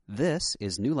This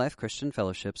is New Life Christian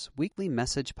Fellowship's weekly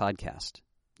message podcast.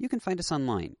 You can find us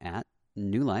online at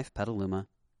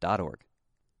newlifepetaluma.org.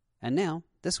 And now,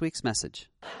 this week's message.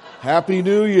 Happy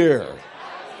New Year!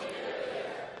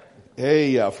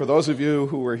 Hey, for those of you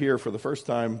who were here for the first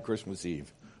time Christmas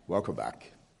Eve, welcome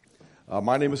back.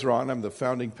 My name is Ron. I'm the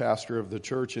founding pastor of the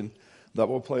church, and that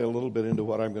will play a little bit into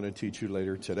what I'm going to teach you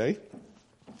later today.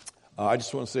 I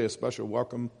just want to say a special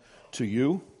welcome to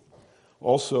you.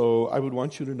 Also, I would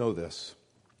want you to know this.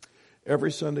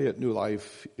 Every Sunday at New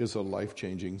Life is a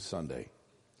life-changing Sunday,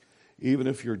 even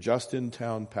if you're just in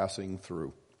town passing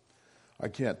through. I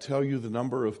can't tell you the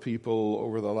number of people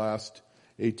over the last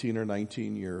 18 or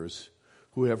 19 years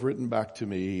who have written back to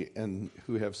me and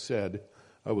who have said,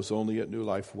 I was only at New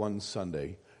Life one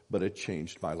Sunday, but it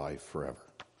changed my life forever.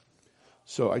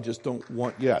 So I just don't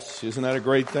want, yes, isn't that a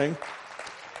great thing?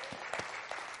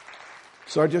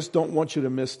 So I just don't want you to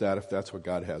miss that if that's what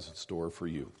God has in store for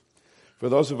you. For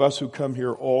those of us who come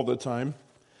here all the time,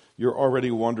 you're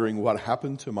already wondering what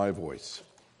happened to my voice.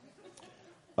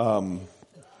 Well,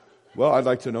 I'd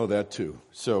like to know that too.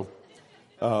 So,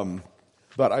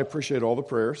 but I appreciate all the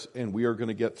prayers, and we are going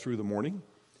to get through the morning.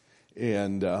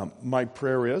 And my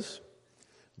prayer is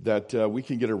that we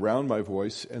can get around my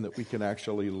voice and that we can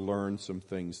actually learn some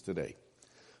things today.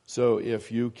 So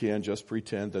if you can just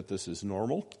pretend that this is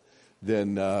normal,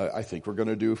 then I think we're going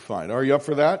to do fine. Are you up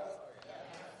for that?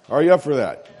 Are you up for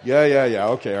that? Yeah.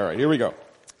 Okay, all right, here we go.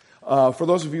 For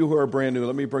those of you who are brand new,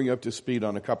 let me bring you up to speed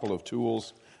on a couple of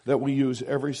tools that we use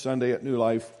every Sunday at New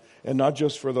Life, and not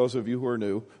just for those of you who are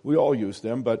new. We all use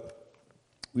them, but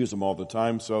we use them all the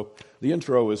time. So the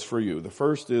intro is for you. The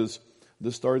first is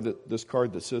this card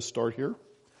that says Start Here.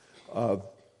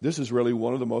 This is really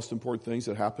one of the most important things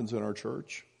that happens in our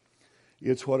church.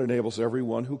 It's what enables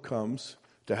everyone who comes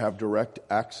to have direct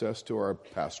access to our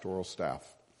pastoral staff.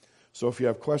 So if you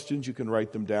have questions, you can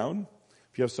write them down.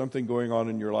 If you have something going on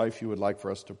in your life you would like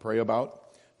for us to pray about,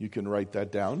 you can write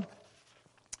that down.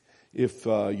 If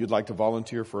you'd like to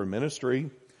volunteer for a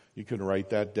ministry, you can write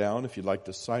that down. If you'd like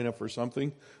to sign up for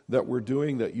something that we're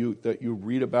doing that you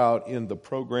read about in the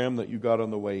program that you got on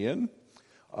the way in,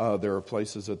 there are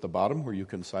places at the bottom where you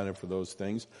can sign up for those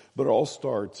things. But it all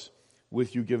starts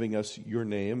with you giving us your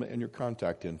name and your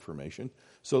contact information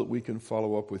so that we can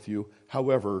follow up with you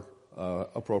however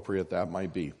appropriate that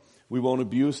might be. We won't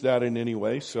abuse that in any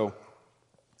way, so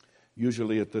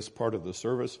usually at this part of the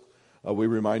service, we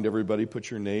remind everybody, put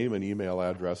your name and email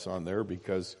address on there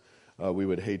because we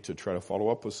would hate to try to follow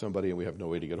up with somebody and we have no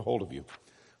way to get a hold of you.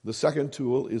 The second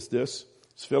tool is this.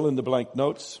 It's fill in the blank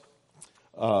notes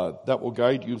that will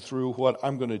guide you through what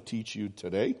I'm going to teach you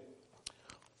today.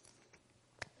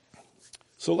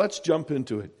 So let's jump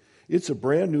into it. It's a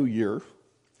brand new year,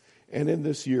 and in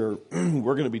this year,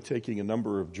 we're going to be taking a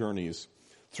number of journeys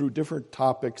through different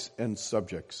topics and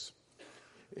subjects.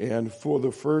 And for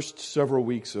the first several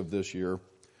weeks of this year,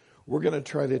 we're going to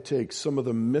try to take some of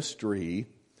the mystery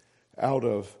out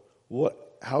of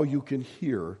how you can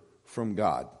hear from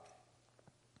God.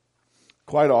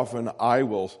 Quite often, I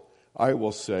will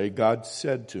say, God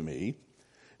said to me,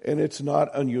 and it's not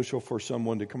unusual for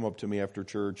someone to come up to me after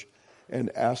church and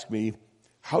ask me,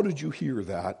 how did you hear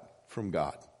that from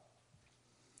God?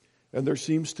 And there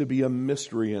seems to be a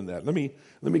mystery in that. Let me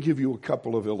give you a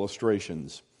couple of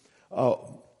illustrations.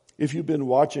 If you've been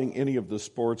watching any of the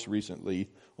sports recently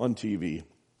on TV,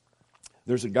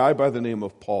 there's a guy by the name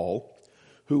of Paul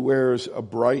who wears a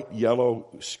bright yellow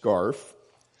scarf,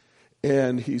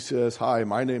 and he says, hi,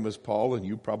 my name is Paul, and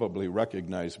you probably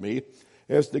recognize me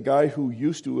as the guy who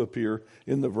used to appear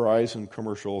in the Verizon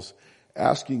commercials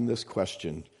asking this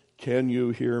question, can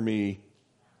you hear me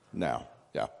now?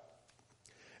 Yeah.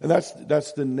 And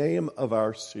that's the name of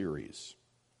our series.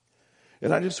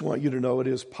 And I just want you to know it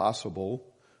is possible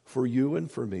for you and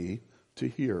for me to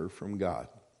hear from God.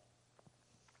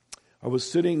 I was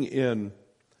sitting in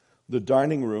the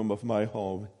dining room of my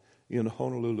home in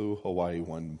Honolulu, Hawaii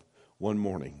one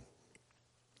morning.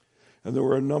 And there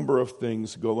were a number of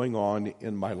things going on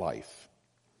in my life.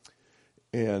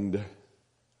 And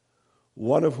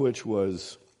one of which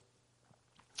was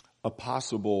a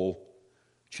possible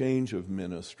change of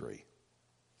ministry.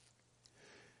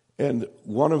 And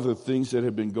one of the things that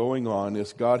had been going on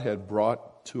is God had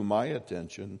brought to my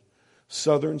attention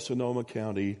southern Sonoma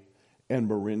County and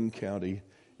Marin County,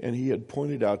 and he had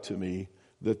pointed out to me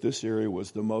that this area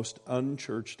was the most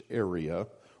unchurched area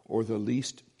or the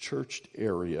least churched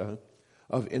area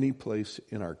of any place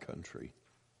in our country.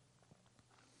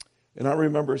 And I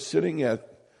remember sitting at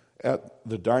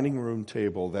the dining room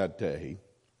table that day,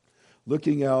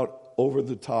 looking out over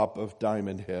the top of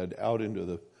Diamond Head out into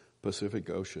the Pacific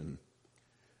Ocean,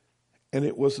 And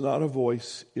it was not a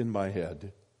voice in my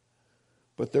head,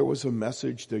 but there was a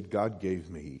message that God gave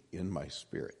me in my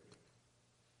spirit.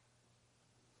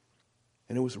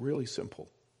 And it was really simple.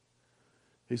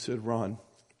 He said, Ron,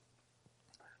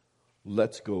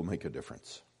 let's go make a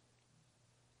difference.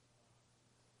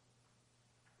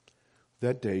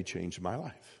 That day changed my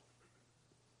life.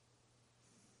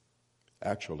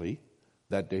 Actually,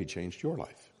 that day changed your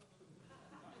life.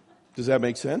 Does that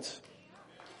make sense?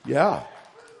 Yeah.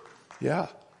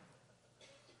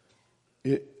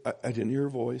 I didn't hear a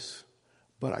voice,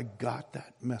 but I got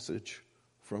that message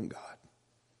from God.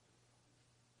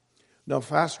 Now,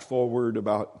 fast forward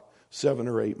about 7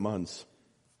 or 8 months.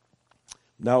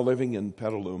 Now living in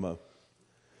Petaluma,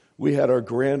 we had our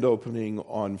grand opening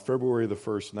on February the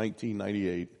 1st,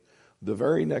 1998, the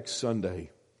very next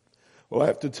Sunday. Well, I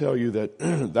have to tell you that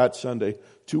that Sunday,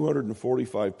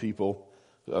 245 people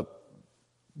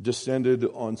descended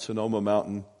on Sonoma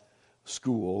Mountain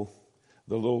School,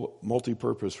 the little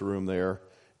multi-purpose room there,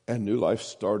 and New Life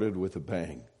started with a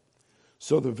bang.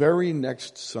 So the very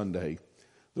next Sunday,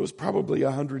 there was probably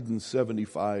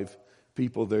 175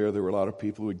 people there. There were a lot of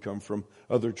people who had come from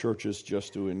other churches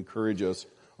just to encourage us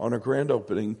on a grand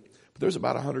opening. But there's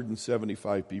about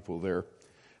 175 people there.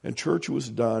 And church was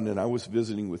done, and I was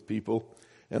visiting with people.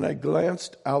 And I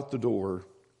glanced out the door,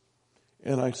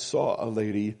 and I saw a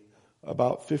lady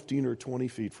about 15 or 20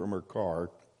 feet from her car.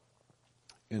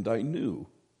 And I knew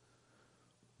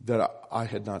that I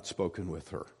had not spoken with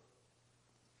her.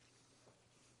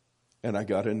 And I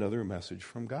got another message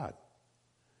from God.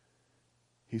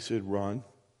 He said, Ron,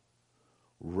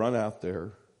 run out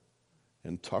there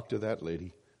and talk to that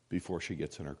lady before she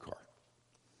gets in her car.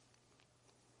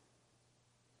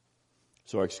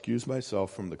 So I excused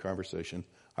myself from the conversation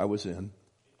I was in.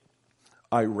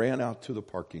 I ran out to the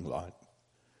parking lot,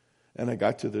 and I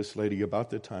got to this lady about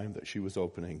the time that she was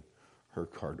opening her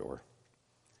car door.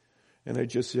 And I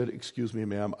just said, excuse me,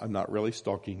 ma'am, I'm not really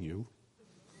stalking you,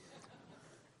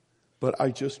 but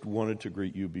I just wanted to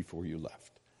greet you before you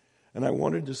left. And I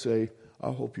wanted to say,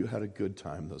 I hope you had a good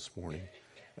time this morning,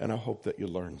 and I hope that you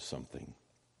learned something.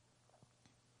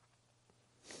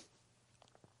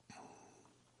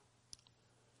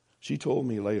 She told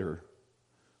me later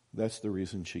that's the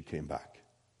reason she came back.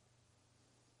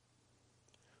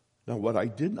 Now, what I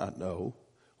did not know,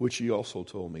 which she also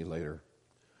told me later,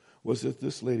 was that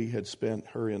this lady had spent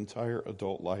her entire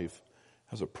adult life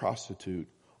as a prostitute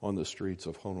on the streets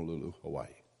of Honolulu, Hawaii.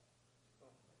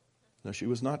 Now, she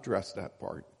was not dressed that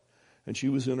part, and she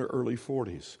was in her early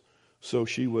 40s, so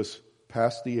she was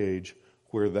past the age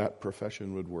where that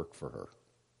profession would work for her.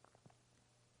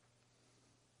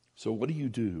 So what do you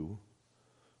do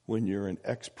when you're an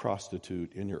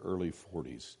ex-prostitute in your early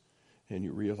 40s and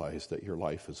you realize that your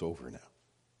life is over now?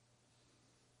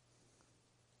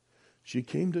 She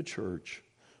came to church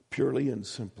purely and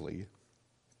simply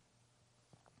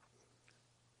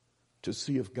to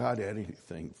see if God had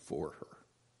anything for her.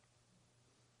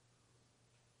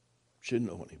 She didn't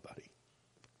know anybody.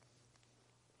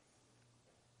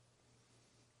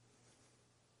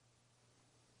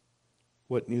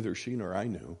 What neither she nor I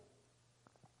knew.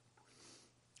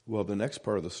 Well, the next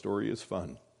part of the story is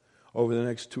fun. Over the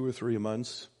next 2 or 3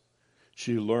 months,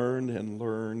 she learned,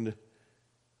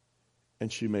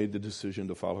 and she made the decision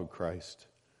to follow Christ.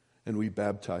 And we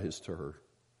baptized her.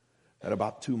 And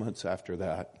about 2 months after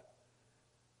that,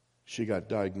 she got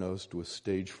diagnosed with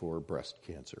stage 4 breast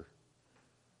cancer.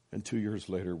 And 2 years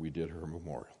later, we did her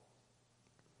memorial.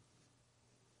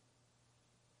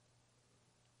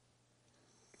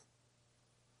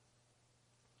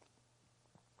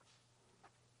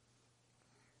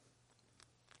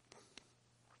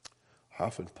 I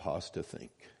often pause to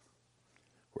think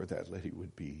where that lady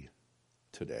would be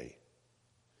today,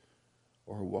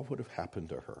 or what would have happened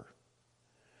to her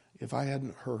if I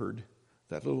hadn't heard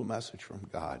that little message from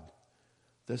God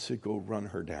that said, go run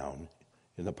her down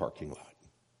in the parking lot.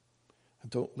 And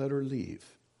don't let her leave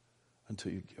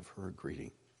until you give her a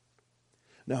greeting.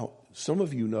 Now, some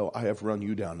of you know I have run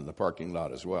you down in the parking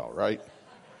lot as well, right?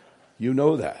 You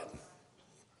know that.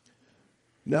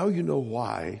 Now you know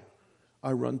why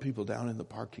I run people down in the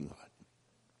parking lot.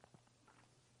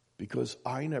 Because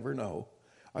I never know.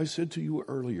 I said to you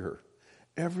earlier,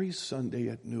 every Sunday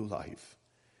at New Life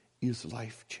is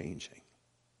life-changing.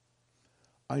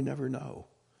 I never know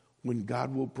when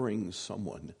God will bring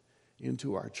someone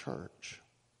into our church.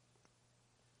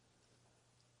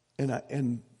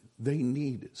 And they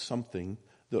need something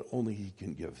that only He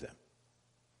can give them.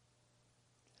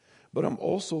 But I'm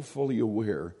also fully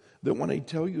aware that when I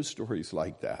tell you stories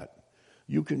like that,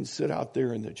 you can sit out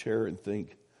there in the chair and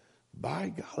think,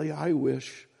 by golly, I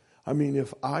wish I mean,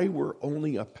 if I were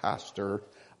only a pastor,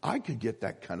 I could get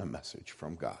that kind of message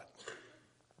from God.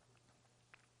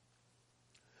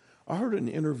 I heard an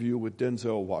interview with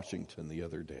Denzel Washington the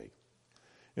other day,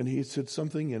 and he said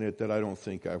something in it that I don't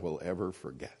think I will ever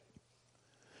forget.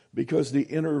 Because the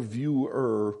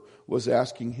interviewer was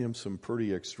asking him some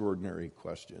pretty extraordinary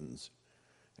questions.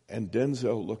 And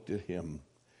Denzel looked at him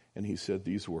and he said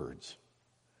these words,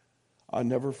 "I'll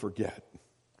never forget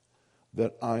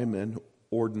that I'm an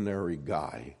ordinary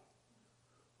guy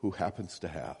who happens to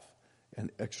have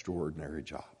an extraordinary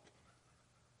job."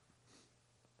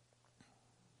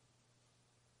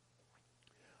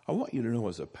 I want you to know,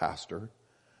 as a pastor,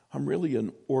 I'm really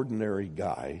an ordinary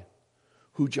guy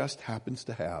who just happens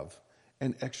to have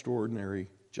an extraordinary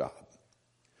job.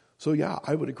 So yeah,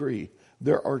 I would agree.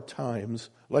 There are times,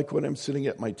 like when I'm sitting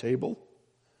at my table,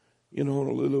 in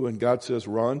Honolulu, and God says,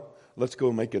 "Ron, let's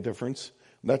go make a difference."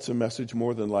 That's a message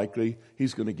more than likely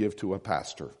he's going to give to a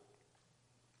pastor.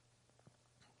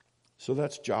 So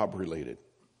that's job related.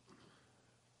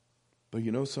 But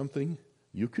you know something?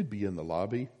 You could be in the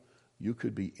lobby, you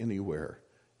could be anywhere,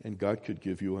 and God could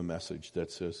give you a message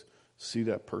that says, "See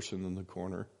that person in the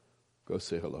corner? Go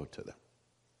say hello to them."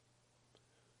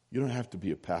 You don't have to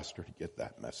be a pastor to get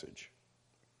that message.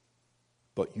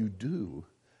 But you do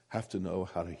have to know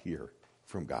how to hear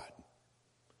from God.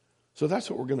 So that's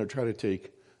what we're going to try to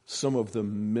take some of the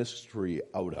mystery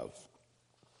out of.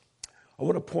 I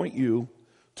want to point you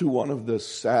to one of the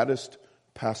saddest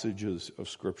passages of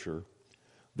Scripture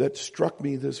that struck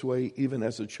me this way even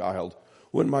as a child,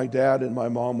 when my dad and my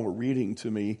mom were reading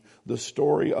to me the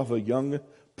story of a young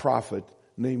prophet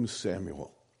named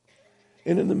Samuel.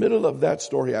 And in the middle of that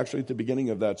story, actually at the beginning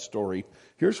of that story,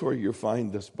 here's where you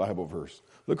find this Bible verse.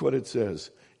 Look what it says.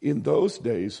 In those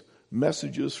days,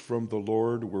 messages from the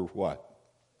Lord were what?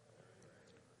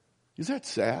 Is that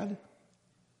sad?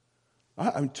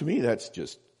 To me, that's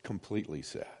just completely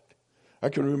sad. I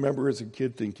can remember as a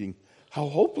kid thinking, how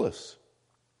hopeless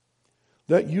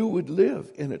that you would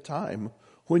live in a time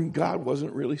when God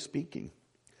wasn't really speaking.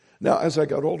 Now, as I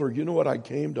got older, you know what I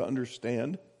came to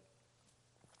understand?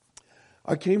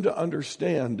 I came to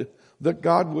understand that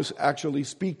God was actually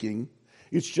speaking.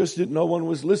 It's just that no one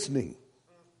was listening.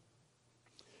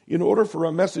 In order for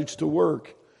a message to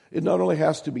work, it not only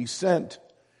has to be sent,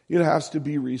 it has to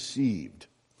be received.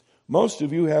 Most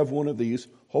of you have one of these.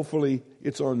 Hopefully,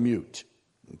 it's on mute.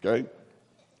 Okay?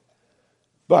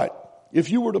 But if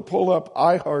you were to pull up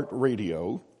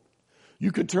iHeartRadio,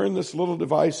 you could turn this little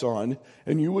device on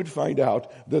and you would find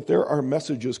out that there are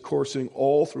messages coursing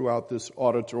all throughout this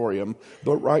auditorium,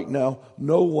 but right now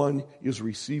no one is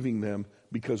receiving them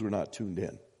because we're not tuned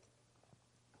in.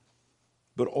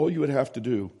 But all you would have to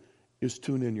do is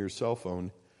tune in your cell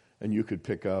phone and you could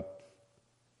pick up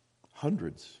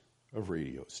hundreds of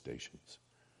radio stations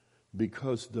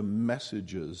because the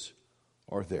messages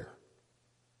are there.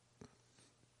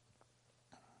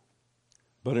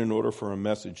 But in order for a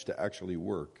message to actually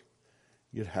work,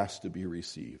 it has to be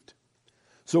received.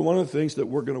 So one of the things that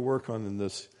we're going to work on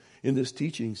in this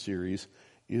teaching series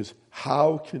is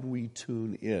how can we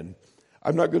tune in?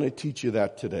 I'm not going to teach you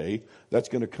that today. That's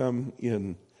going to come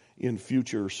in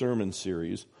future sermon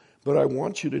series. But I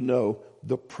want you to know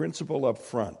the principle up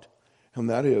front, and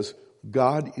that is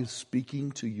God is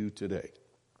speaking to you today.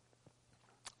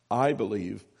 I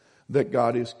believe that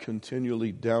God is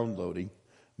continually downloading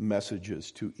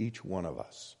messages to each one of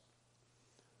us.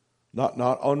 Not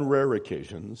on rare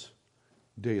occasions,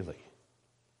 daily.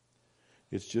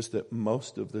 It's just that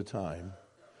most of the time,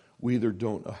 we either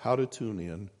don't know how to tune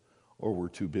in or we're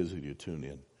too busy to tune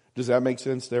in. Does that make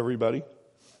sense to everybody?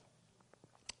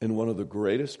 And one of the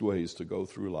greatest ways to go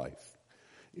through life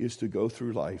is to go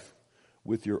through life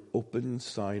with your open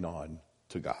sign on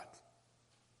to God.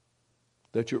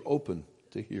 That you're open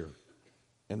to hear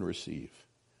and receive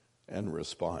and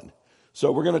respond.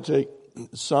 So we're going to take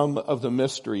some of the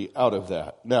mystery out of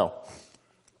that. Now,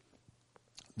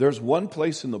 there's one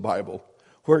place in the Bible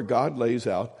where God lays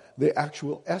out the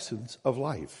actual essence of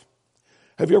life.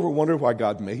 Have you ever wondered why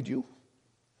God made you?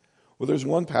 Well, there's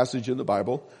one passage in the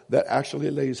Bible that actually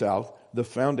lays out the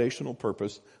foundational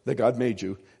purpose that God made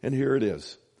you, and here it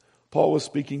is. Paul was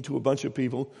speaking to a bunch of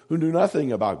people who knew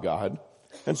nothing about God,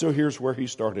 and so here's where he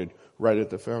started, right at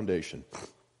the foundation.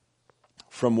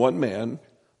 From one man,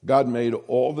 God made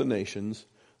all the nations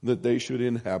that they should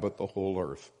inhabit the whole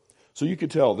earth. So you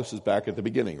could tell this is back at the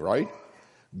beginning, right?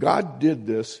 God did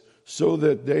this so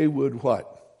that they would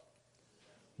what?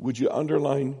 Would you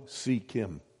underline seek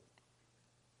him?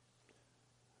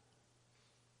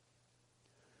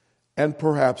 And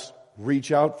perhaps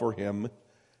reach out for him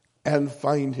and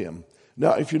find him.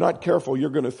 Now, if you're not careful, you're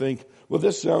going to think, well,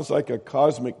 this sounds like a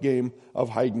cosmic game of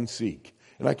hide and seek.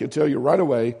 And I can tell you right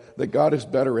away that God is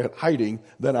better at hiding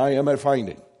than I am at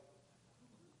finding.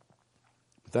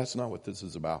 But that's not what this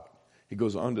is about. He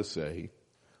goes on to say,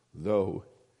 though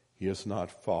he is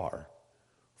not far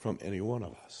from any one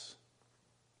of us.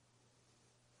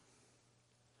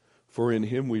 For in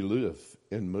him we live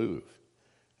and move,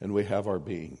 and we have our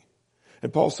being.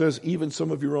 And Paul says, even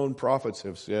some of your own prophets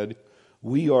have said,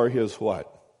 we are his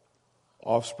what?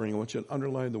 Offspring. I want you to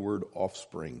underline the word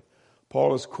offspring.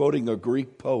 Paul is quoting a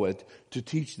Greek poet to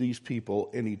teach these people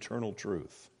an eternal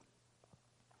truth.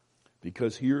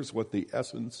 Because here's what the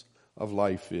essence of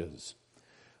life is.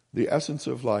 The essence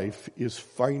of life is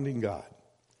finding God.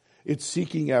 It's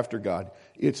seeking after God.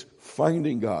 It's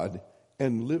finding God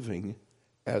and living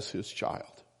as his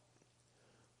child.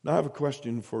 Now I have a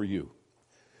question for you.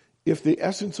 If the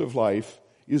essence of life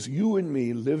is you and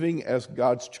me living as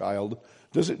God's child,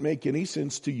 does it make any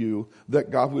sense to you that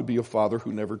God would be a father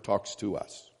who never talks to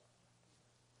us?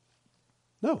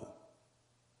 No.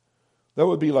 That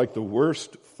would be like the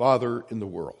worst father in the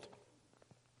world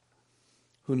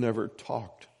who never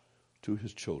talked to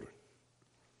his children.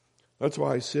 That's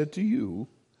why I said to you,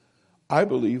 I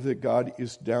believe that God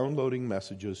is downloading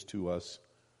messages to us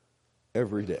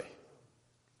every day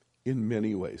in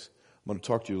many ways. I'm going to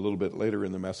talk to you a little bit later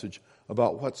in the message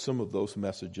about what some of those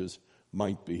messages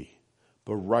might be.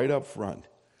 But right up front,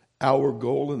 our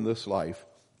goal in this life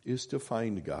is to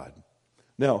find God.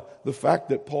 Now, the fact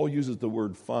that Paul uses the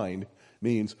word find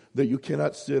means that you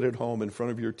cannot sit at home in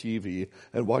front of your TV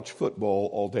and watch football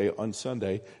all day on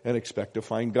Sunday and expect to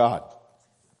find God.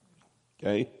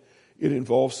 Okay? It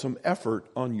involves some effort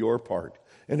on your part.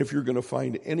 And if you're going to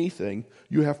find anything,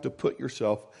 you have to put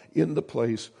yourself in the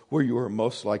place where you are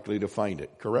most likely to find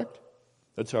it. Correct?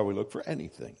 That's how we look for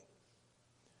anything.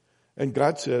 And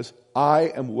God says,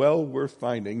 I am well worth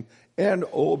finding. And,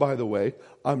 oh, by the way,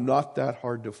 I'm not that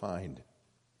hard to find.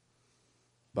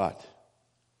 But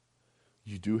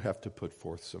you do have to put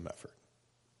forth some effort.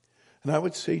 And I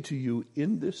would say to you,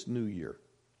 in this new year,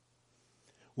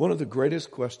 one of the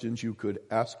greatest questions you could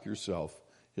ask yourself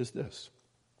is this.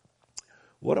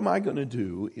 What am I going to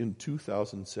do in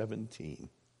 2017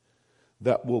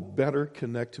 that will better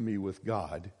connect me with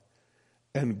God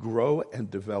and grow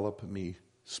and develop me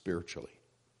spiritually?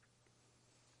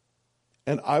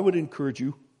 And I would encourage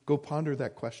you, go ponder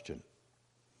that question.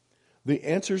 The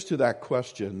answers to that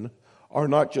question are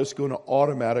not just going to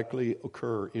automatically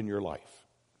occur in your life.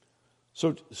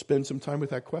 So spend some time with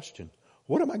that question.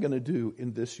 What am I going to do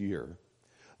in this year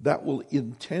that will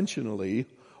intentionally,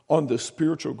 on the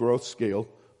spiritual growth scale,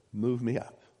 move me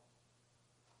up?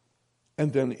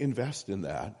 And then invest in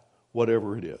that,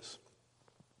 whatever it is.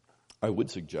 I would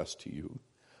suggest to you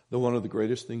that one of the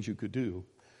greatest things you could do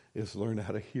is learn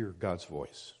how to hear God's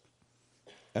voice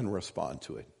and respond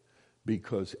to it.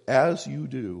 Because as you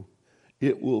do,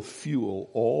 it will fuel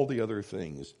all the other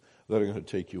things that are going to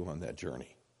take you on that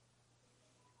journey.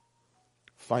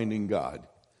 Finding God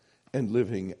and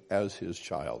living as his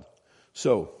child.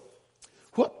 So,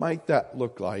 what might that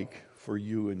look like for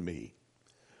you and me?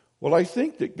 Well, I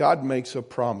think that God makes a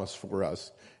promise for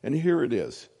us, and here it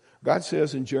is. God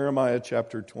says in Jeremiah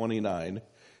chapter 29,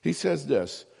 he says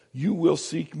this, you will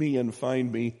seek me and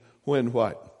find me when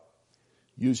what?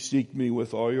 You seek me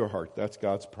with all your heart. That's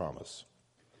God's promise.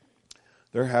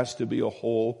 There has to be a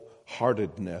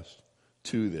wholeheartedness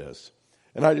to this.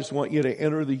 And I just want you to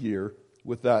enter the year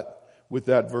with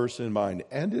that verse in mind.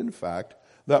 And in fact,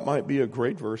 that might be a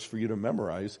great verse for you to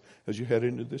memorize as you head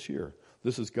into this year.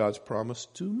 This is God's promise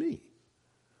to me,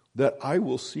 that I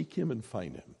will seek him and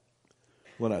find him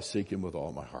when I seek him with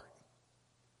all my heart.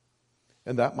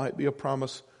 And that might be a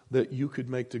promise that you could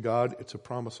make to God. It's a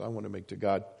promise I want to make to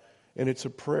God. And it's a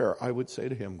prayer I would say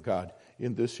to him, God,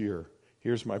 in this year,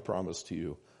 here's my promise to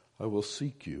you. I will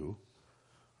seek you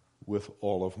with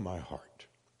all of my heart.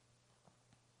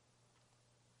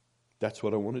 That's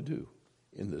what I want to do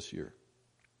in this year.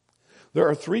 There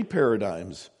are 3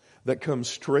 paradigms that come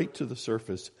straight to the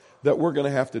surface that we're going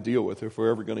to have to deal with if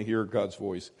we're ever going to hear God's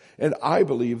voice. And I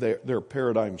believe they're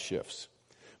paradigm shifts.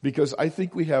 Because I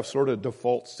think we have sort of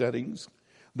default settings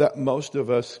that most of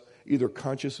us either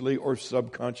consciously or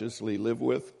subconsciously live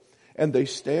with. And they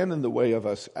stand in the way of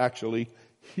us actually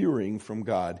hearing from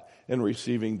God and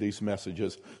receiving these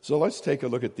messages. So let's take a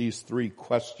look at these 3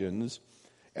 questions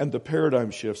and the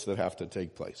paradigm shifts that have to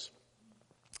take place.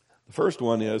 The first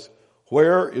one is,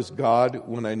 where is God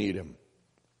when I need him?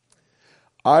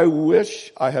 I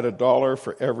wish I had $1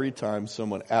 for every time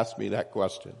someone asked me that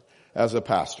question as a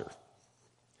pastor.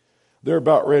 They're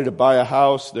about ready to buy a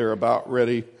house. They're about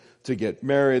ready to get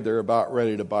married. They're about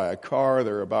ready to buy a car.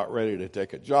 They're about ready to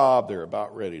take a job. They're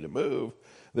about ready to move.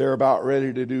 They're about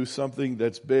ready to do something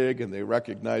that's big, and they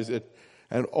recognize it.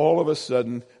 And all of a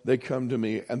sudden, they come to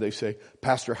me and they say,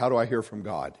 Pastor, how do I hear from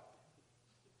God?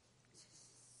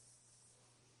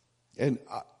 And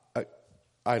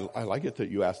I like it that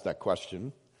you asked that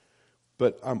question,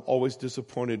 but I'm always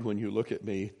disappointed when you look at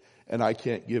me and I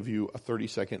can't give you a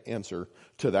 30-second answer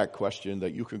to that question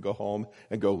that you can go home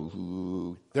and go,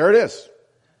 ooh, there it is.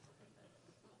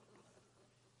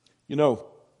 You know,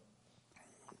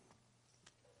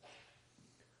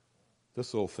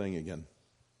 this little thing again.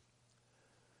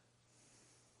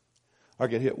 I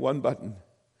could hit one button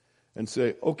and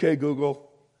say, okay,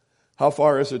 Google, how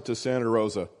far is it to Santa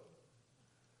Rosa?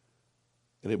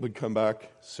 And it would come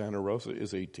back, Santa Rosa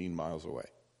is 18 miles away.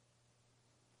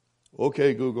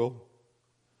 Okay, Google,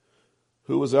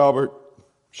 who was Albert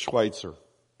Schweitzer?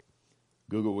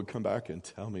 Google would come back and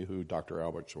tell me who Dr.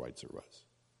 Albert Schweitzer was.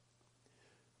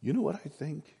 You know what I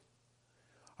think?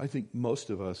 I think most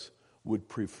of us would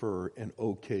prefer an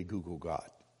okay Google God.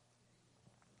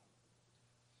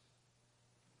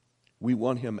 We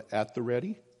want him at the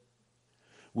ready.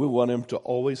 We want him to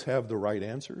always have the right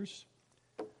answers.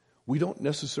 We don't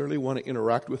necessarily want to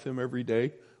interact with him every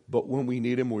day, but when we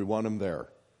need him, we want him there.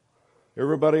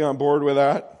 Everybody on board with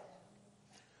that?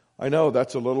 I know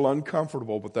that's a little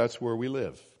uncomfortable, but that's where we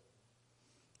live.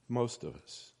 Most of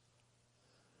us.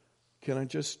 Can I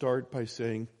just start by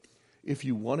saying, if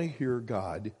you want to hear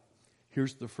God,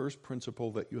 here's the first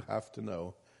principle that you have to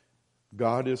know.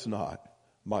 God is not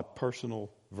my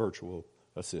personal virtual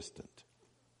assistant.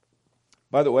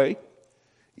 By the way,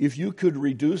 if you could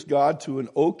reduce God to an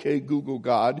okay Google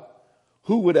God,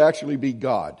 who would actually be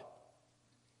God?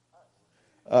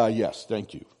 Yes,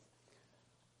 thank you.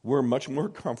 We're much more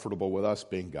comfortable with us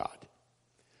being God,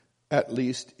 at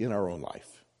least in our own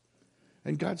life.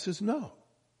 And God says, no.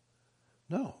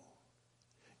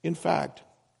 In fact,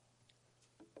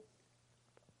 a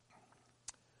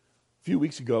few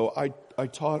weeks ago, I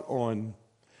taught on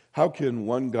how can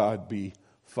one God be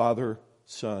Father,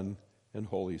 Son, and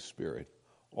Holy Spirit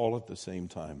all at the same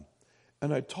time.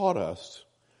 And I taught us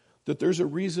that there's a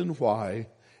reason why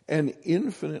an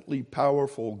infinitely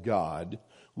powerful God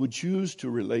would choose to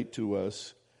relate to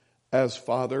us as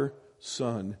Father,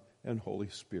 Son, and Holy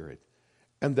Spirit.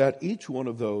 And that each one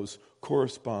of those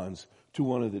corresponds to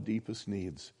one of the deepest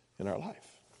needs in our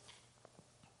life.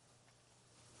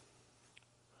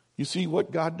 You see,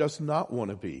 what God does not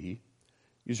want to be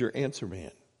is your answer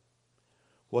man.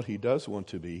 What he does want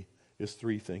to be is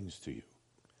three things to you.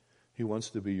 He wants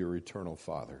to be your eternal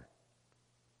Father.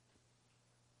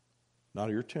 Not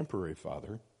your temporary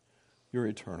Father, your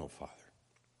eternal Father.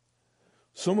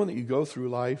 Someone that you go through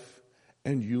life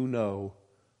and you know,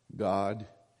 God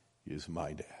is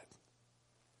my dad.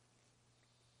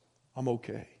 I'm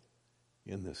okay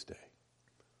in this day.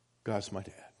 God's my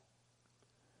dad.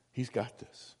 He's got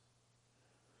this.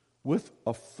 With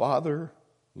a Father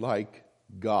like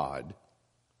God,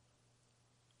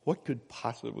 what could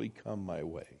possibly come my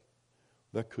way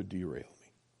that could derail me?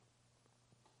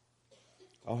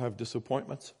 I'll have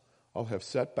disappointments. I'll have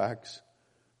setbacks.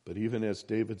 But even as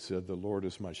David said, the Lord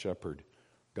is my shepherd,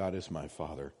 God is my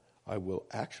Father, I will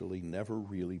actually never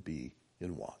really be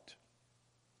in want,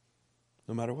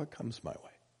 no matter what comes my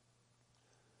way.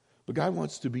 But God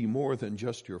wants to be more than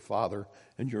just your Father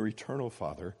and your eternal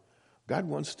Father. God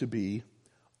wants to be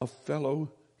a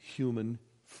fellow human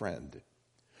friend,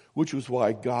 which was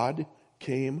why God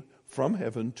came from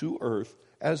heaven to earth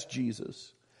as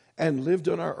Jesus and lived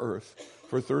on our earth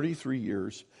for 33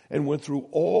 years and went through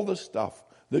all the stuff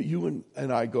that you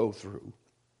and I go through.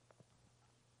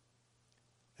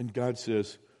 And God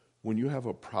says, when you have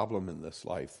a problem in this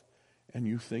life and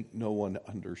you think no one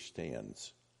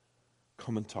understands,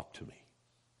 come and talk to me.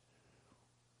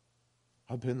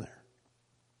 I've been there.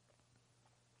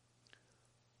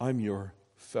 I'm your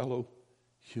fellow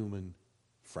human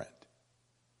friend.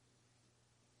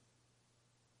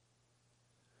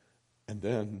 And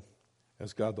then,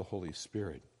 as God the Holy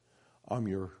Spirit, I'm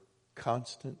your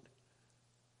constant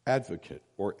advocate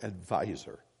or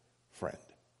advisor friend.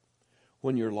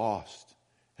 When you're lost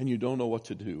and you don't know what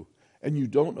to do and you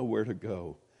don't know where to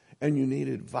go and you need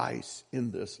advice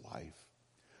in this life,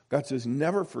 God says,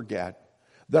 never forget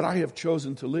that I have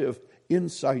chosen to live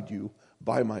inside you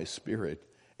by my Spirit,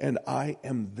 and I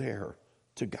am there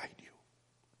to guide you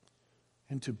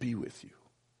and to be with you.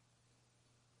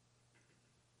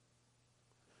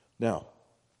 Now,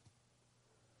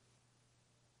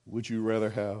 would you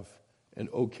rather have an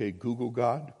okay Google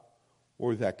God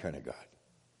or that kind of God?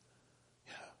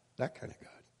 Yeah, that kind of God.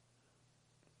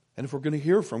 And if we're going to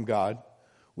hear from God,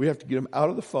 we have to get him out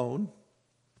of the phone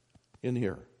in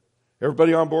here.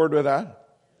 Everybody on board with that?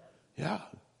 Yeah.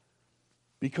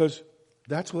 Because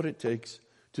that's what it takes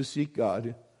to seek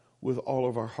God with all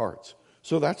of our hearts.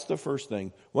 So that's the first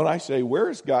thing. When I say, where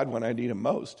is God when I need him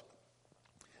most?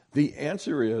 The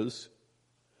answer is,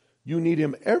 you need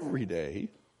him every day.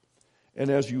 And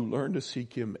as you learn to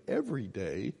seek him every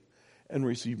day and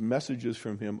receive messages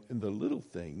from him in the little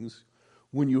things,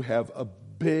 when you have a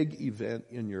big event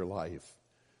in your life,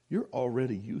 you're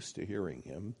already used to hearing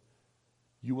him.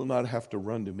 You will not have to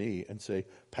run to me and say,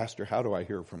 Pastor, how do I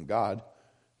hear from God?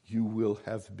 You will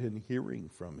have been hearing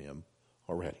from him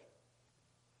already.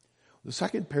 The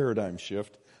second paradigm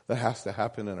shift that has to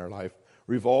happen in our life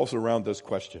revolves around this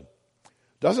question.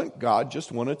 Doesn't God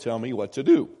just want to tell me what to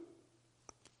do?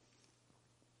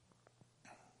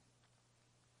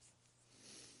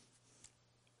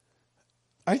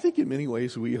 I think in many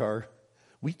ways we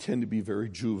tend to be very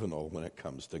juvenile when it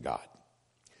comes to God.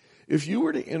 If you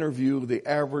were to interview the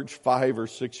average 5 or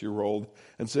 6 year old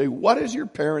and say, what is your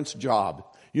parents' job?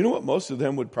 You know what most of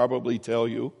them would probably tell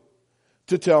you?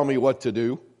 To tell me what to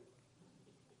do.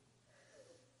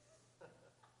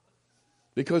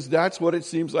 Because that's what it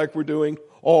seems like we're doing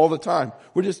all the time.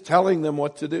 We're just telling them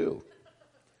what to do.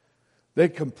 They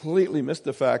completely miss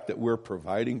the fact that we're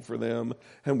providing for them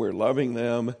and we're loving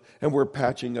them and we're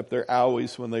patching up their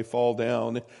owies when they fall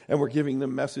down and we're giving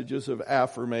them messages of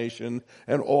affirmation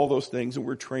and all those things, and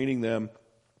we're training them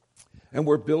and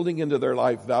we're building into their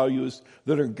life values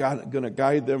that are going to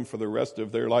guide them for the rest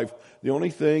of their life. The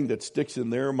only thing that sticks in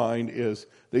their mind is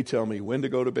they tell me when to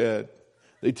go to bed.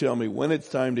 They tell me when it's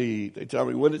time to eat. They tell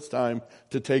me when it's time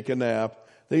to take a nap.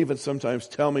 They even sometimes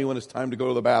tell me when it's time to go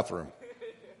to the bathroom.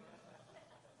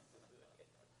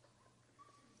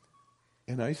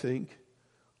 And I think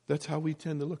that's how we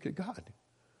tend to look at God.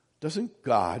 Doesn't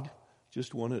God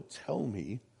just want to tell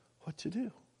me what to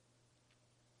do?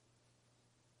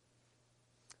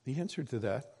 The answer to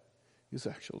that is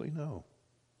actually no.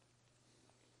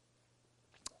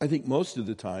 I think most of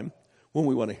the time when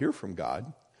we want to hear from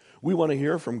God, we want to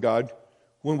hear from God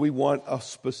when we want a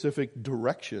specific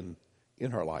direction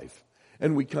in our life.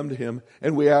 And we come to him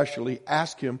and we actually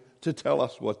ask him to tell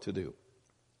us what to do.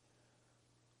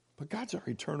 But God's our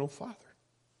eternal Father.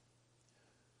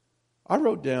 I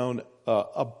wrote down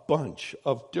a bunch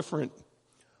of different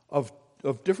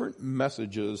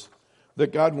messages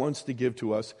that God wants to give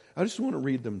to us. I just want to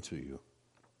read them to you.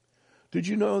 Did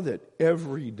you know that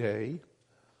every day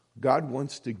God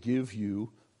wants to give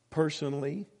you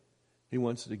personally, he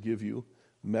wants to give you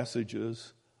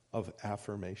messages of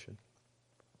affirmation?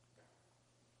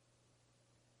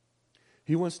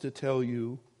 He wants to tell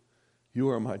you, you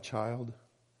are my child.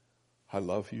 I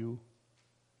love you.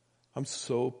 I'm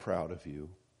so proud of you.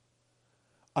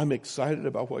 I'm excited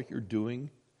about what you're doing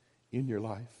in your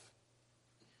life.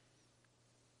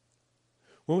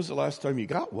 When was the last time you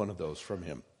got one of those from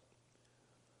him?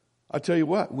 I'll tell you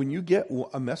what, when you get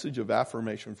a message of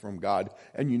affirmation from God,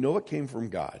 and you know it came from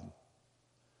God,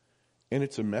 and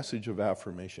it's a message of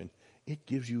affirmation, it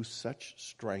gives you such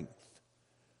strength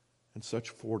and such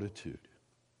fortitude.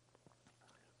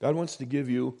 God wants to give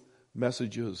you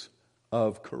messages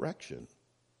of correction.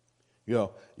 You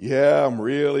know, yeah, I'm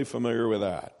really familiar with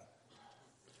that.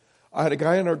 I had a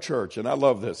guy in our church, and I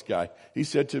love this guy. He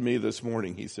said to me this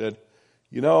morning, he said,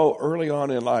 you know, early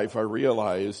on in life I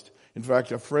realized, in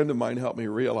fact, a friend of mine helped me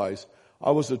realize,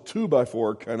 I was a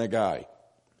 2x4 kind of guy.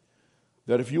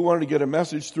 That if you wanted to get a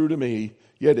message through to me,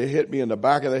 you had to hit me in the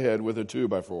back of the head with a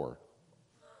 2x4.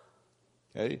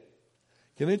 Okay?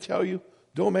 Can I tell you,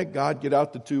 don't make God get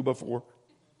out the 2x4.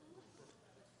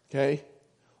 Okay?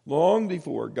 Long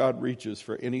before God reaches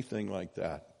for anything like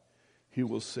that, he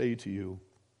will say to you,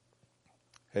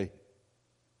 hey,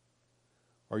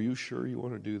 are you sure you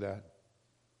want to do that?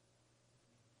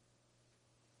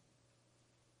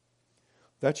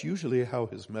 That's usually how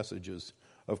his messages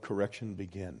of correction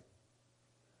begin.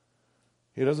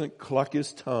 He doesn't cluck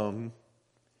his tongue.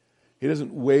 He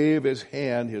doesn't wave his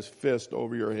hand, his fist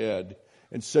over your head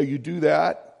and say, you do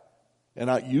that,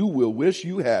 and you will wish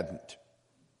you hadn't.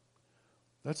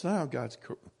 That's not how God's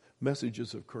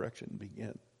messages of correction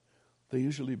begin. They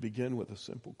usually begin with a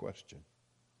simple question.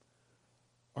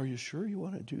 Are you sure you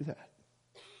want to do that?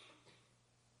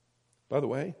 By the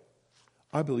way,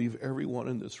 I believe everyone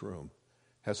in this room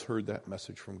has heard that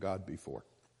message from God before.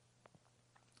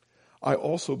 I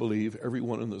also believe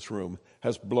everyone in this room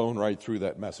has blown right through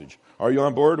that message. Are you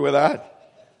on board with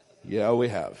that? Yeah, we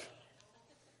have.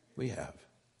 We have.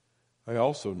 I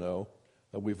also know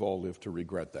that we've all lived to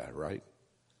regret that, right?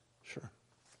 Sure.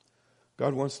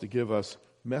 God wants to give us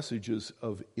messages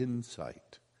of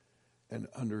insight and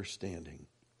understanding.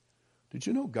 Did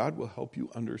you know God will help you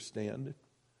understand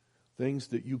things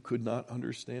that you could not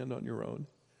understand on your own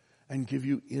and give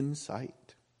you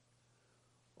insight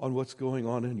on what's going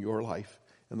on in your life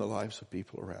and the lives of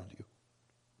people around you?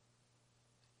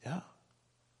 Yeah.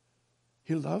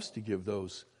 He loves to give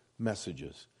those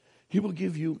messages. He will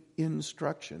give you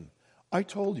instruction. I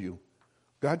told you,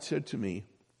 God said to me,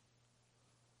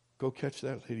 go catch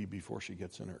that lady before she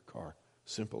gets in her car.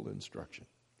 Simple instruction.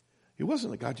 It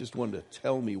wasn't that God just wanted to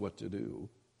tell me what to do.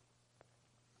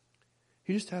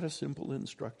 He just had a simple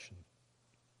instruction.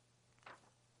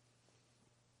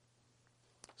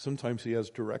 Sometimes he has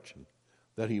direction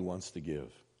that he wants to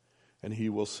give. And he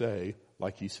will say,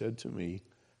 like he said to me,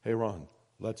 hey, Ron,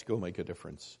 let's go make a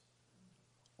difference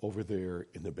over there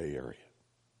in the Bay Area.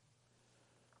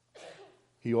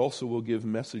 He also will give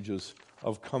messages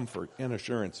of comfort and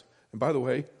assurance. And by the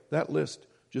way, that list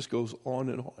just goes on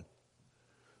and on.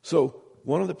 So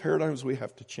one of the paradigms we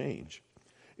have to change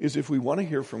is if we want to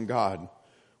hear from God,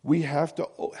 we have to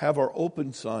have our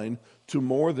open sign to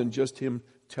more than just him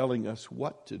telling us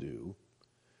what to do.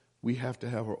 We have to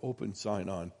have our open sign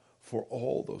on for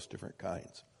all those different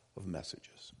kinds of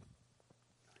messages.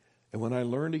 And when I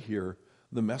learn to hear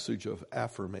the message of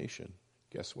affirmation,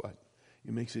 guess what?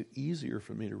 It makes it easier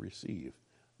for me to receive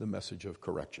the message of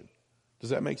correction. Does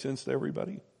that make sense to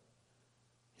everybody?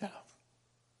 Yeah.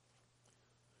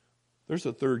 There's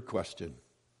a third question.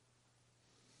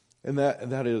 And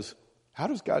that is, how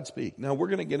does God speak? Now, we're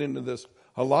going to get into this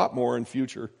a lot more in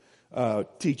future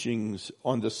teachings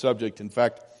on this subject. In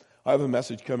fact, I have a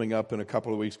message coming up in a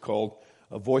couple of weeks called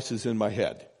Voices in My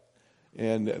Head.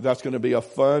 And that's going to be a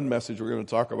fun message. We're going to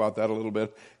talk about that a little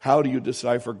bit. How do you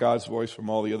decipher God's voice from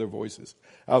all the other voices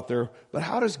out there? But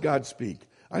how does God speak?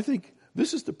 I think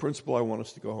this is the principle I want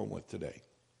us to go home with today.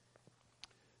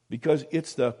 Because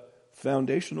it's the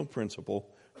foundational principle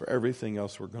for everything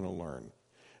else we're going to learn.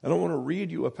 And I want to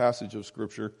read you a passage of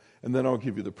Scripture, and then I'll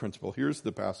give you the principle. Here's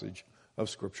the passage of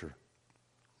Scripture.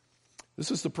 This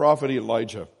is the prophet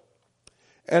Elijah.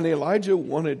 And Elijah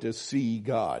wanted to see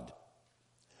God.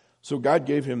 So God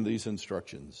gave him these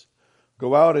instructions.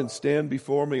 Go out and stand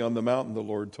before me on the mountain, the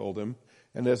Lord told him.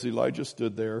 And as Elijah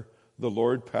stood there, the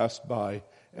Lord passed by,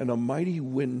 and a mighty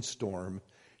windstorm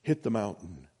hit the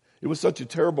mountain. It was such a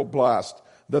terrible blast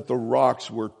that the rocks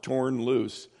were torn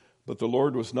loose, but the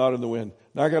Lord was not in the wind.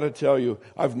 Now I got to tell you,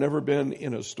 I've never been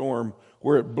in a storm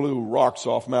where it blew rocks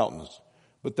off mountains,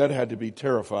 but that had to be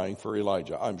terrifying for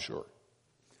Elijah, I'm sure.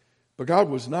 But God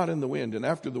was not in the wind, and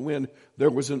after the wind, there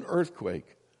was an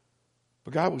earthquake.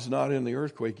 But God was not in the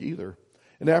earthquake either.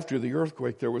 And after the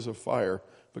earthquake, there was a fire,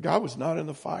 but God was not in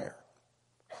the fire.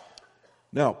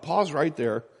 Now, pause right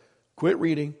there. Quit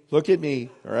reading. Look at me,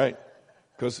 all right?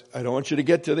 Because I don't want you to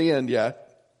get to the end yet.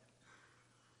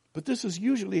 But this is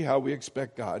usually how we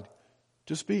expect God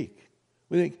to speak.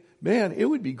 We think, man, it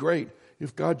would be great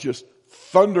if God just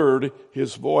thundered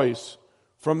his voice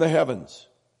from the heavens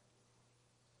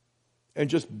and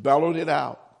just bellowed it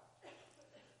out.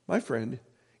 My friend,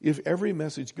 if every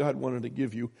message God wanted to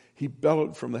give you, he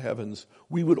bellowed from the heavens,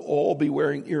 we would all be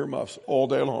wearing earmuffs all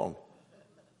day long.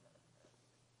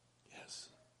 Yes.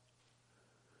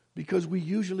 Because we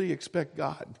usually expect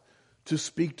God to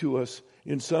speak to us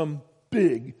in some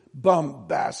big,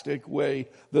 bombastic way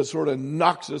that sort of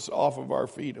knocks us off of our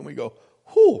feet. And we go,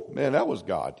 whew, man, that was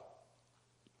God.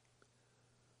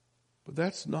 But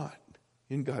that's not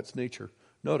in God's nature.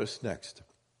 Notice next.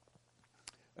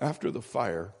 After the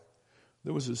fire,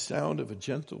 there was a sound of a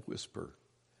gentle whisper.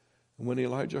 And when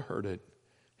Elijah heard it,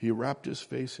 he wrapped his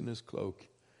face in his cloak,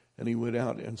 and he went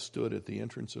out and stood at the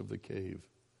entrance of the cave.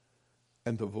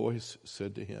 And the voice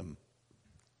said to him,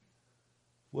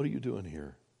 what are you doing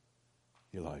here,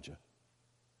 Elijah?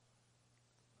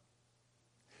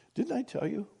 Didn't I tell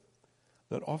you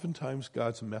that oftentimes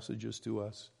God's messages to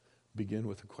us begin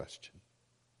with a question?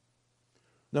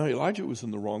 Now, Elijah was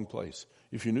in the wrong place.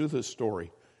 If you knew this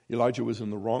story, Elijah was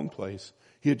in the wrong place.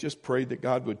 He had just prayed that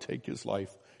God would take his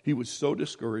life. He was so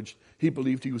discouraged, he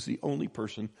believed he was the only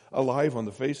person alive on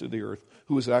the face of the earth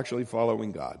who was actually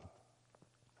following God.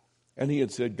 And he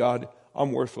had said, God,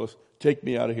 I'm worthless. Take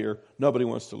me out of here. Nobody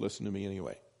wants to listen to me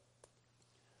anyway.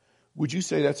 Would you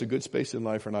say that's a good space in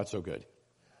life or not so good?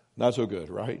 Not so good,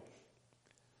 right?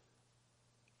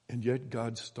 And yet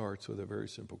God starts with a very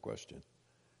simple question.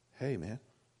 Hey, man,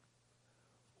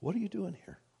 what are you doing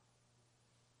here?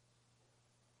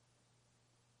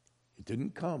 It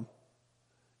didn't come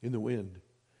in the wind,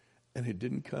 and it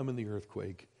didn't come in the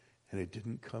earthquake, and it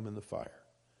didn't come in the fire.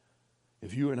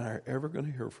 If you and I are ever going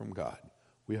to hear from God,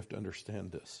 we have to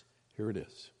understand this. Here it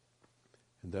is.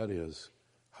 And that is,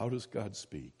 how does God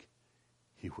speak?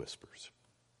 He whispers.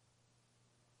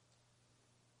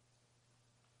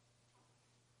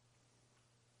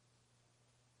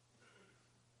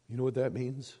 You know what that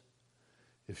means?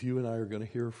 If you and I are going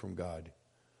to hear from God,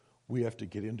 we have to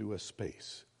get into a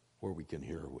space where we can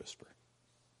hear a whisper.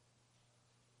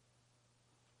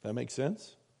 That makes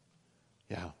sense?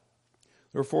 Yeah.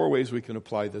 There are 4 ways we can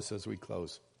apply this as we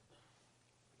close.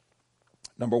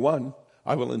 Number 1,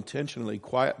 I will intentionally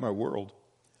quiet my world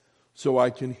so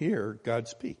I can hear God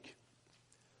speak.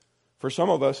 For some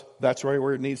of us, that's right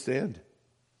where it needs to end.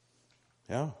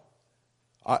 Yeah.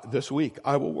 This week,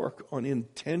 I will work on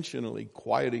intentionally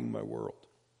quieting my world.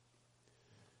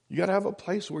 You got to have a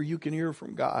place where you can hear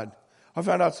from God. I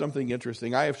found out something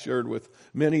interesting. I have shared with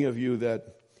many of you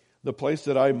that the place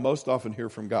that I most often hear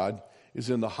from God is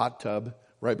in the hot tub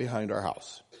right behind our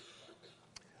house.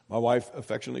 My wife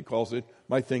affectionately calls it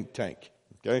my think tank.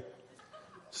 Okay?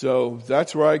 So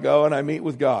that's where I go and I meet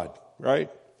with God, right?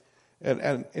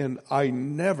 And I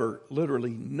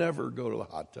literally never go to the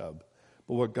hot tub.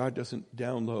 But what God doesn't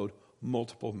download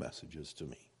multiple messages to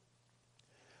me.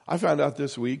 I found out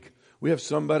this week we have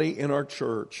somebody in our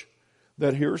church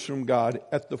that hears from God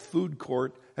at the food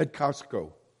court at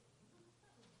Costco.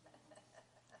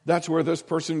 That's where this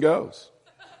person goes.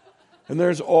 And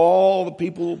there's all the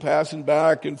people passing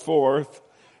back and forth.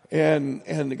 And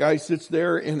the guy sits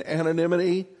there in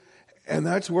anonymity. And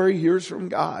that's where he hears from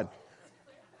God.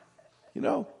 You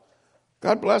know,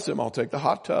 God bless him. I'll take the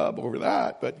hot tub over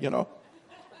that. But, you know.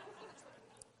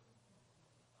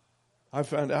 I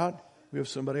found out we have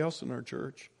somebody else in our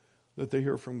church that they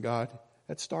hear from God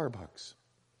at Starbucks.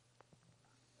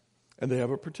 And they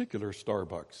have a particular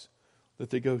Starbucks that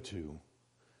they go to.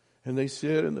 And they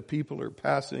sit and the people are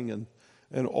passing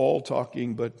and all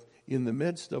talking, but in the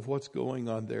midst of what's going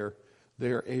on there,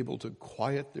 they are able to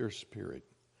quiet their spirit.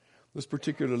 This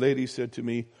particular lady said to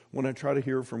me, when I try to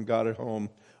hear from God at home,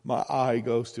 my eye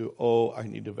goes to, oh, I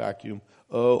need to vacuum.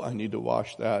 Oh, I need to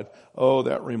wash that. Oh,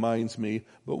 that reminds me.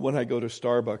 But when I go to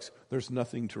Starbucks, there's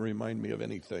nothing to remind me of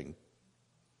anything.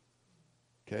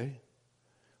 Okay?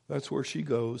 That's where she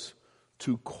goes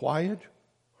to quiet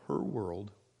her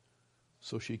world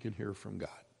so she can hear from God.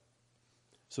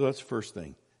 So that's the first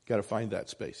thing. Got to find that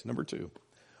space. Number 2,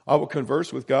 I will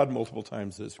converse with God multiple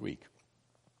times this week.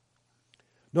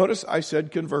 Notice I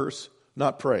said converse,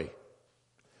 not pray.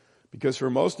 Because for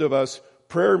most of us,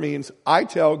 prayer means I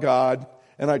tell God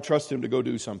and I trust Him to go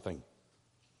do something.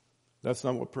 That's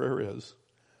not what prayer is.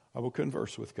 I will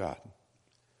converse with God.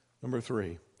 Number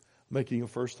 3, making a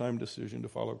first-time decision to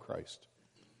follow Christ.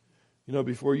 You know,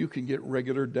 before you can get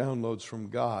regular downloads from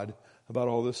God about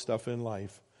all this stuff in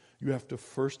life, you have to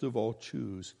first of all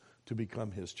choose to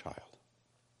become His child.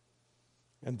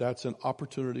 And that's an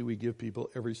opportunity we give people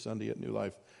every Sunday at New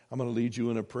Life. I'm going to lead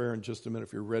you in a prayer in just a minute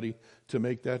if you're ready to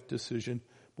make that decision.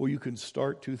 Well, you can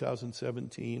start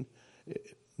 2017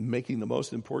 making the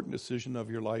most important decision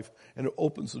of your life, and it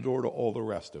opens the door to all the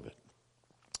rest of it.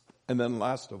 And then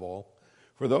last of all,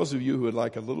 for those of you who would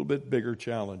like a little bit bigger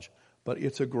challenge, but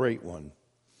it's a great one,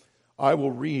 I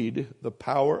will read The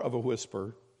Power of a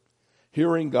Whisper,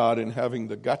 Hearing God and Having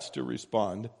the Guts to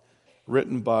Respond,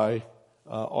 written by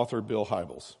author Bill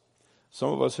Hybels. Some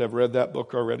of us have read that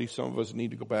book already. Some of us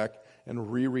need to go back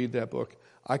and reread that book.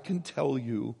 I can tell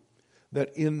you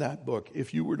that in that book,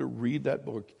 if you were to read that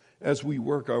book as we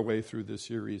work our way through this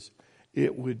series,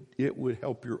 it would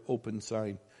help your open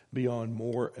side beyond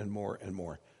more and more and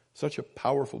more. Such a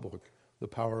powerful book, The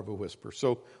Power of a Whisper.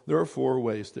 So there are 4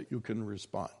 ways that you can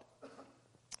respond.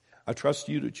 I trust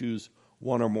you to choose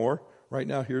one or more. Right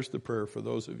now, here's the prayer for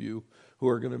those of you who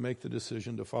are going to make the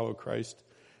decision to follow Christ.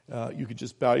 You could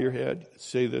just bow your head,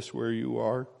 say this where you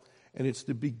are, and it's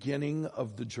the beginning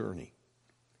of the journey.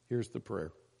 Here's the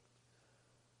prayer.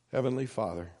 Heavenly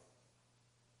Father,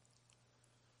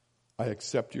 I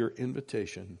accept your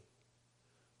invitation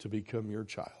to become your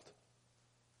child.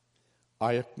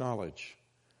 I acknowledge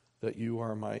that you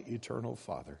are my eternal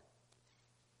Father.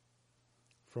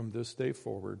 From this day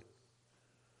forward,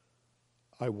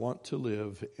 I want to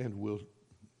live and will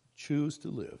choose to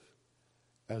live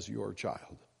as your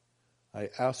child. I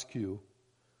ask you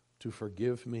to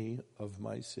forgive me of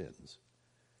my sins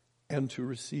and to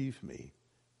receive me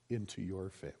into your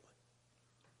family.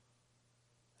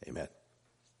 Amen.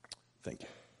 Thank you.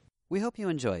 We hope you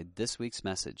enjoyed this week's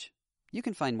message. You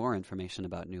can find more information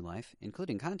about New Life,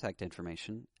 including contact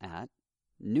information, at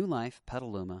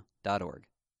newlifepetaluma.org.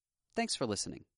 Thanks for listening.